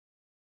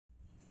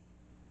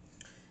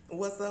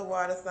What's up,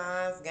 water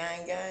signs,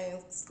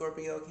 gang,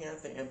 Scorpio,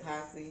 Cancer, and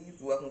Pisces?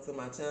 Welcome to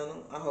my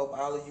channel. I hope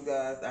all of you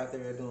guys out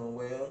there are doing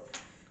well.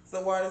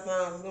 So, water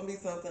signs is going to be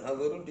something a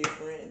little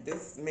different.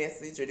 This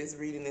message or this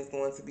reading is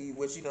going to be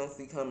what you don't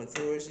see coming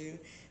towards you.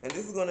 And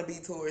this is going to be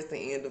towards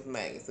the end of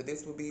May. So,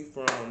 this will be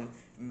from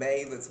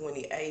May the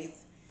 28th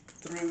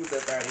through the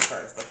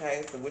 31st,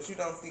 okay? So, what you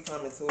don't see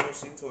coming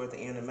towards you toward the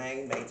end of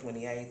May, May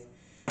 28th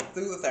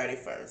through the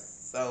 31st.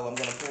 So I'm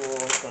going to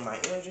pull from my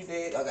energy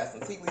deck. I got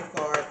some tea leaf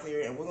cards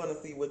here, and we're going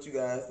to see what you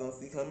guys don't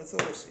see coming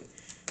towards you.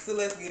 So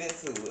let's get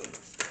into it.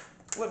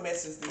 What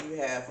messages do you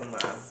have for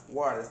my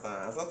water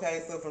signs?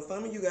 Okay, so for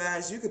some of you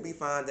guys, you could be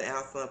finding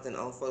out something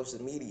on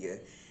social media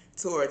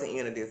toward the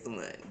end of this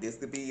month. This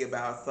could be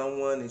about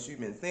someone that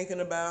you've been thinking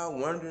about,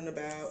 wondering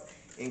about,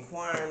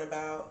 inquiring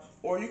about,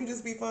 or you can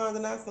just be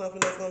finding out something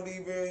that's going to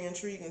be very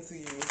intriguing to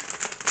you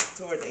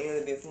toward the end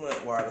of this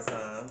month, water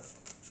signs.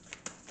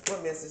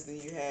 What message do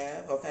you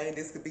have? Okay,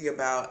 this could be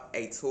about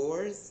a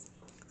Taurus.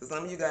 So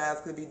some of you guys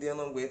could be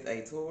dealing with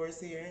a Taurus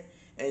here,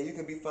 and you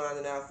could be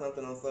finding out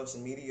something on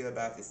social media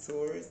about this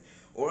Taurus.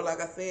 Or like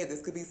I said,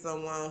 this could be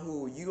someone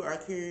who you are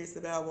curious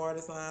about, water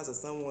signs, or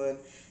someone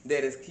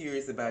that is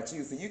curious about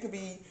you. So you could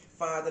be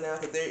finding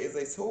out that there is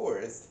a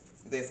Taurus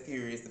that's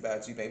curious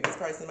about you. Maybe this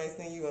person may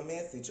send you a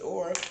message,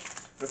 or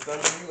for some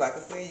of you, like I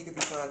said, you could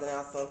be finding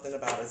out something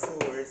about a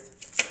Taurus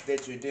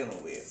that you're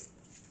dealing with.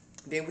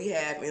 Then we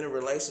have in a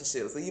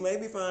relationship. So you may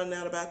be finding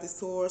out about this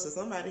Taurus, or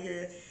somebody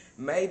here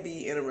may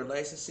be in a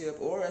relationship,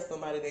 or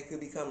somebody that could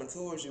be coming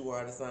towards you,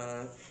 water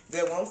sign,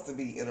 that wants to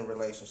be in a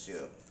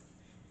relationship.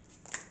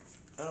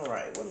 All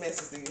right, what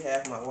message do you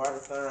have for my water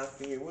signs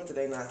here? What do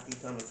they not see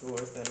coming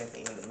towards them at the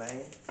end of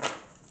May?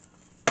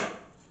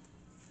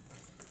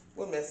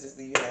 What message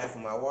do you have for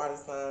my water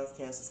signs,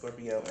 Cancer,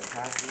 Scorpio, and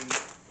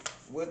Pisces?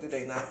 What do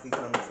they not see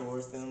coming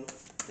towards them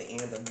at the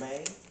end of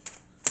May?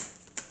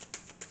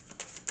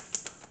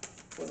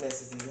 What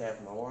message do you have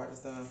for my water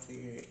signs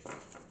here?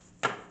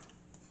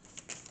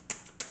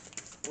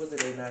 What do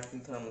they not see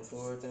coming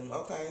towards them?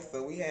 Okay,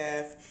 so we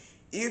have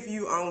if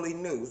you only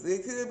knew. So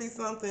it could be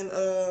something,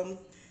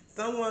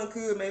 someone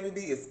could maybe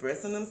be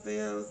expressing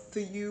themselves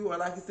to you, or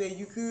like I said,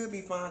 you could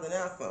be finding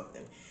out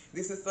something.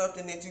 This is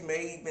something that you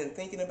may have been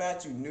thinking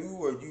about, you knew,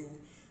 or you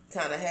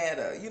kind of had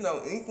a,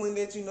 inkling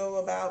that you know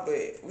about,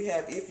 but we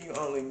have if you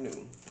only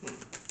knew.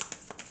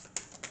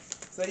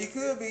 So you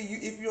could be,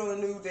 if you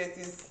only knew that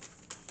this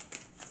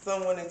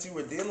someone that you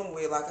were dealing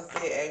with, like I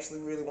said,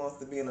 actually really wants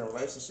to be in a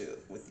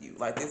relationship with you.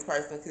 Like this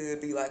person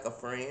could be like a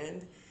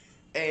friend,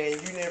 and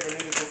you never knew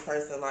that this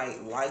person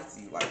like liked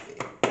you like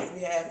that. Because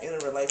we have in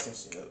a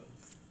relationship.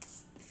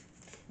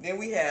 Then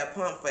we have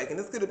pump faking.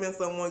 This could have been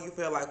someone you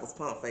felt like was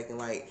pump faking.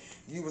 Like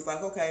you was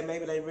like, okay,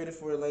 maybe they ready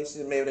for a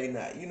relationship, maybe they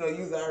not. You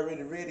was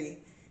already ready.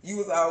 You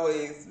was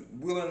always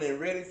willing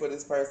and ready for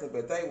this person,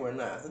 but they were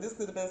not. So this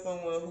could have been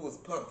someone who was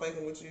pump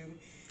faking with you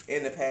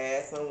in the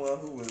past. Someone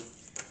who was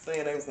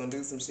saying they was gonna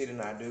do some shit and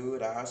not do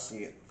it. All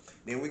shit.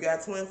 Then we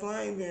got twin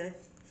flame here.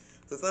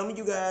 So some of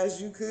you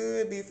guys, you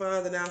could be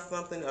finding out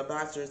something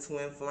about your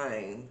twin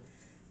flame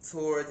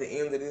toward the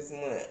end of this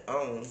month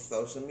on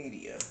social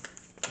media.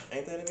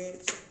 Ain't that a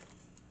bitch?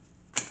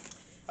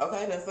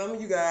 Okay, now some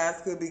of you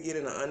guys could be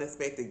getting an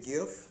unexpected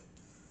gift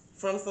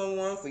from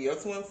someone. So your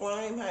twin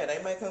flame, hey,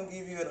 they might come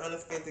give you an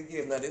unexpected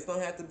gift. Now this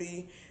don't have to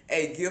be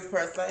a gift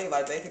per se.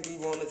 Like they could be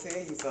wanting to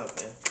tell you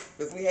something.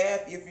 Because we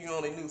have if you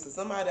only knew. So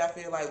somebody I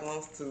feel like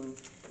wants to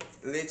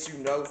let you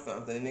know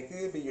something, and it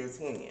could be your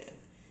twin.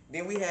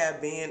 Then we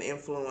have being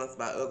influenced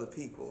by other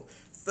people.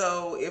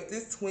 So if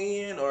this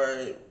twin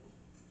or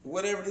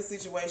whatever the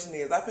situation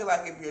is, I feel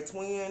like if your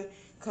twin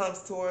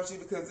comes towards you,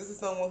 because this is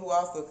someone who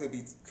also could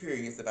be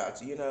curious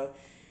about you.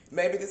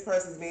 Maybe this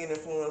person's being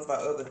influenced by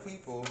other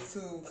people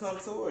to come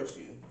towards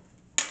you.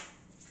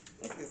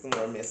 Let's get some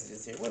more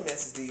messages here. What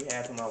message do you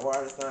have for my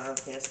water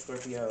signs, Cancer,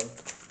 Scorpio,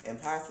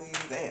 and Pisces?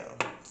 Damn.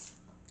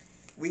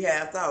 We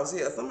have thoughts.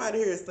 Yeah, somebody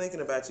here is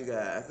thinking about you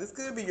guys. This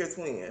could be your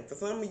twin. For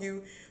some of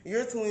you,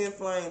 your twin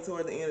flying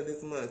toward the end of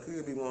this month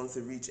could be wanting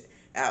to reach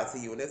out to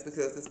you. And that's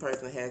because this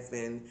person has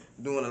been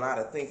doing a lot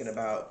of thinking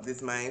about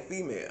this main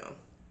female.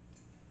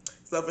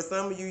 So for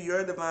some of you,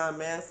 your divine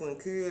masculine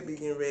could be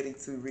getting ready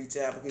to reach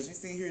out because you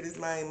see here this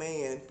main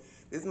man,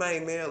 this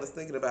main male is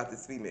thinking about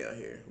this female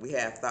here. We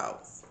have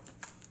thoughts.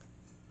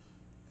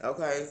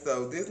 Okay,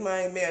 so this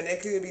main man,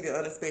 that could be the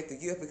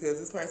unexpected gift because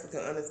this person can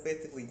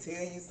unexpectedly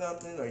tell you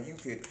something, or you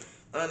could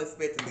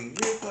unexpectedly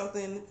hear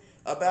something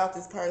about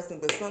this person,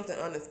 but something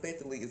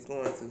unexpectedly is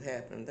going to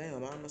happen.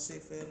 Damn, all my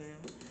shit fell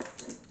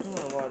down.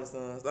 Come on, water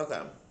signs.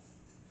 Okay.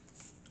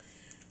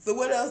 So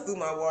what else do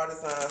my water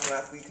signs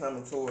not see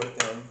coming toward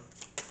them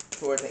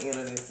toward the end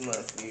of this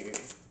month here?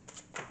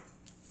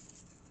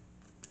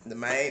 The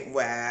main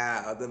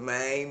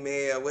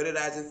male. What did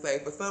I just say?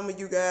 For some of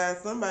you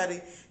guys,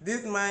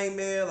 this main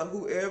male or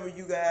whoever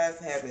you guys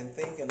have been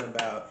thinking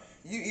about,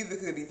 you either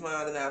could be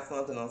finding out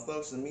something on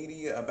social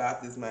media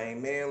about this main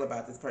male,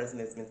 about this person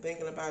that's been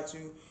thinking about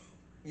you.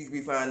 You could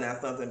be finding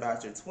out something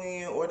about your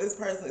twin, or this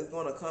person is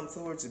going to come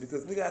towards you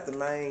because we got the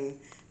main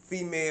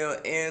female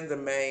and the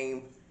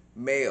main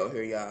male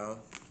here, y'all.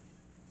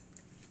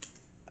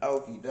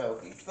 Okie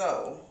dokie.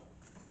 So,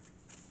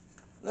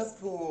 let's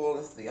pull,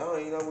 let's see, I don't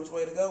even know which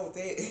way to go with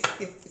it.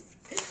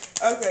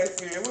 Okay,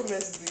 Spirit, what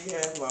message do you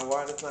have for my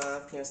water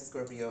signs, Cancer,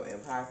 Scorpio,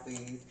 and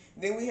Pisces?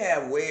 Then we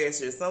have wedge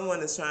here. Someone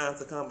is trying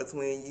to come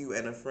between you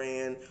and a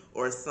friend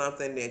or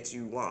something that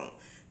you want.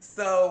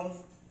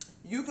 So,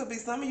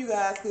 some of you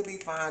guys could be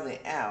finding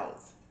out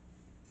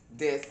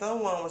that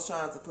someone was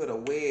trying to put a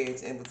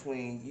wedge in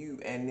between you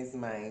and this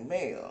main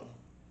male.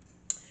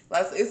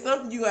 Like, it's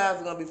something you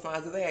guys are gonna be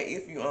finding, because they had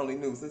if you only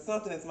knew. So it's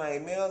something this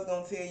main male's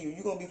gonna tell you.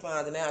 You're gonna be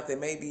finding out that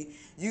maybe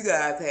you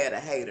guys had a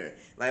hater.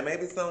 Like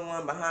maybe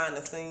someone behind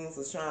the scenes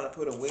was trying to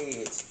put a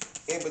wedge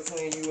in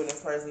between you and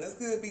this person. This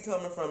could be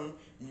coming from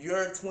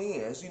your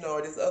twins,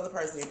 or this other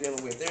person you're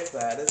dealing with, their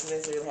side. It doesn't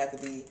necessarily have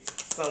to be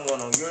someone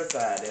on your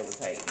side that was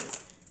hating.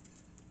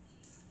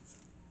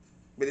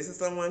 But this is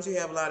someone you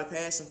have a lot of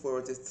passion for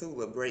with this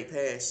tulip, great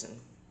passion.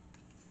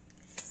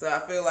 So I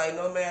feel like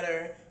no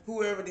matter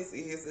whoever this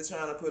is that's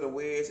trying to put a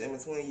wedge in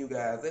between you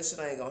guys, that shit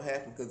ain't gonna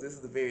happen, because this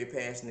is a very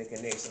passionate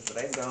connection. So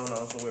they going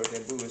on somewhere with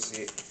that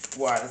bullshit.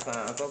 Water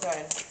signs,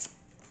 okay?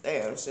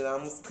 Damn, shit, I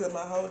almost cut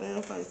my whole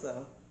damn face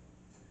off.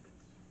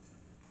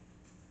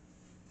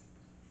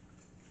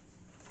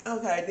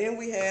 Okay, then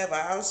we have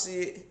our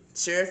shit,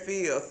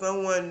 Cherfield.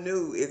 Someone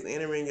new is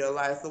entering your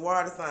life. So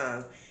water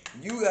signs,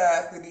 you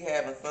guys could be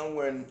having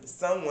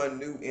someone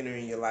new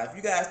entering your life.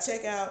 You guys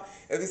check out,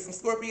 if there's some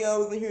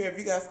Scorpios in here, if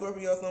you got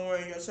Scorpio somewhere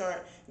in your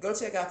chart, go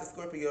check out the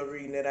Scorpio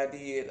reading that I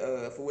did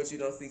for what you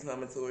don't see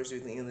coming towards you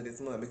at the end of this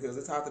month, because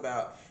it talked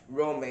about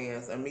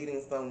romance or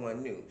meeting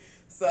someone new.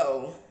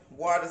 So,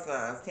 water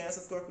signs, Cancer,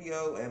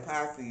 Scorpio, and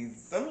Pisces,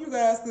 some of you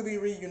guys could be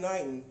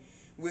reuniting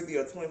with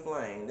your twin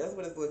flame. That's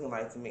what it's looking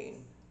like to me.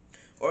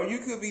 Or you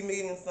could be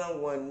meeting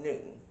someone new,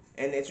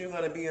 and that you're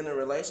going to be in a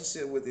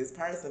relationship with this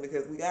person,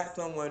 because we got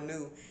someone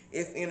new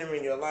is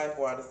entering your life,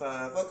 water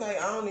signs. Okay,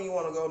 I don't even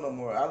want to go no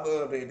more. I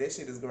love it. That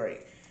shit is great.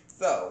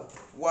 So,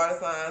 water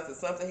signs, if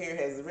something here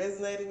has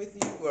resonated with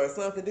you or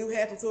something do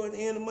happen toward the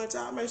end of the month,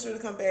 y'all make sure to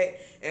come back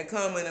and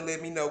comment and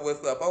let me know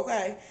what's up,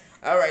 okay?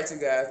 All right, you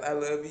guys. I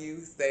love you.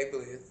 Stay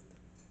blessed.